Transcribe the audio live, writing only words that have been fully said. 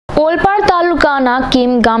ઓલપાડ તાલુકાના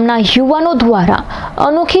કેમ ગામના યુવાનો દ્વારા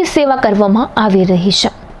અનોખી સેવા કરવામાં આવી રહી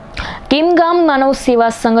છે। કેમ ગામ માનવ સેવા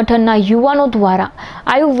સંગઠનના યુવાનો દ્વારા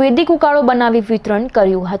આયુર્વેદિક ઉકાળો બનાવી વિતરણ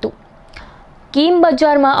કર્યું હતું। કેમ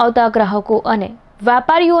બજારમાં આવતા ગ્રાહકો અને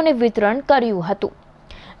વેપારીઓને વિતરણ કર્યું હતું।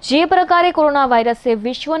 જે પ્રકારે કોરોના વાયરસે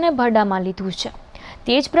વિશ્વને ભરડામાં લીધું છે,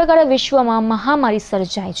 તે જ પ્રકારે વિશ્વમાં મહામારી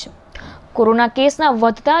સર્જાય છે। કોરોના કેસના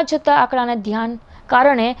વધતા જતા આંકડાને ધ્યાન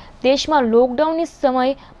કારણે દેશમાં લોકડાઉનની સમય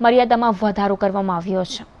મર્યાદામાં વધારો કરવામાં આવ્યો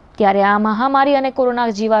છે। ત્યારે આ મહામારી અને કોરોના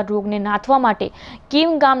જેવા રોગને નાથવા માટે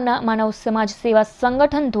કેમ ગામના માનવ સમાજ સેવા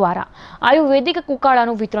સંગઠન દ્વારા આયુર્વેદિક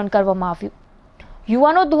ઉકાળાનું વિતરણ કરવામાં આવ્યું।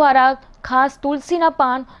 યુવાનો દ્વારા ખાસ તુલસીના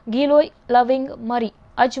પાન, ગીલોય, લવિંગ, મરી,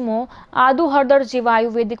 અજમો, આદુ, હળદર જેવા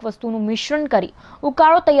આયુર્વેદિક વસ્તુનું મિશ્રણ કરી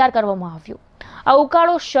ઉકાળો તૈયાર કરવામાં આવ્યો। આ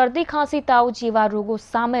ઉકાળો શરદી, ખાંસી, તાવ જેવા રોગો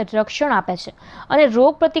સામે રક્ષણ આપે છે અને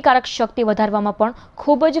રોગ પ્રતિકારક શક્તિ વધારવામાં પણ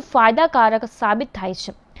ખૂબ જ ફાયદાકારક સાબિત થાય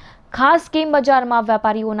છે। ખાસ કેમ બજારમાં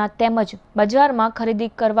વેપારીઓના તેમજ બજારમાં ખરીદી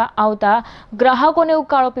કરવા આવતા ગ્રાહકોને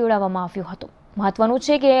ઉકાળો પીવડાવવામાં આવ્યો હતો। મહત્વનું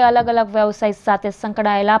છે કે અલગ અલગ વ્યવસાય સાથે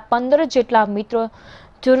સંકળાયેલા 15 જેટલા મિત્રો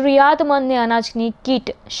જરૂરિયાતમંદને અનાજની કીટ,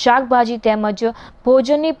 શાકભાજી તેમજ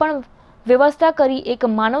ભોજનની પણ વ્યવસ્થા કરી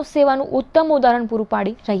એક માનવ સેવાનું ઉત્તમ ઉદાહરણ પૂરું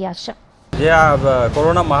પાડી રહ્યા છે। જે આ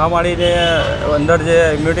કોરોના મહામારીને અંદર જે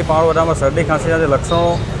ઇમ્યુનિટી પાવર વધારવામાં શરદી ખાંસીના જે લક્ષણો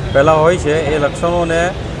પહેલાં હોય છે, એ લક્ષણોને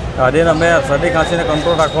આધીન અમે શરદી ખાંસીને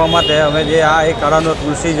કંટ્રોલ રાખવા માટે અમે જે આ એક કાળાનો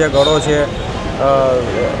તુલસી જે ગળો છે,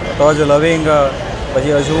 તજ, લવિંગ,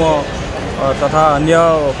 પછી અજમો તથા અન્ય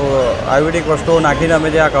આયુર્વેદિક વસ્તુઓ નાખીને અમે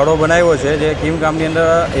જે આ કાળો બનાવ્યો છે, જે કેમ ગામની અંદર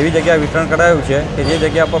એવી જગ્યાએ વિતરણ કરાયું છે કે જે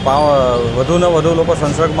જગ્યા પર વધુને વધુ લોકો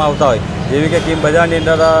સંસર્ગમાં આવતા હોય, જેવી કે કેમ બજારની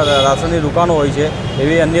અંદર રાશનની દુકાનો હોય છે,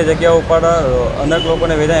 એવી અન્ય જગ્યાઓ ઉપર અનેક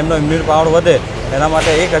લોકોને વેચાય, એમનો ઇમ્યુનિટી પાવર વધે એના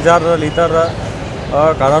માટે 1000 લીટર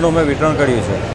કાળાનું અમે વિતરણ કર્યું છે।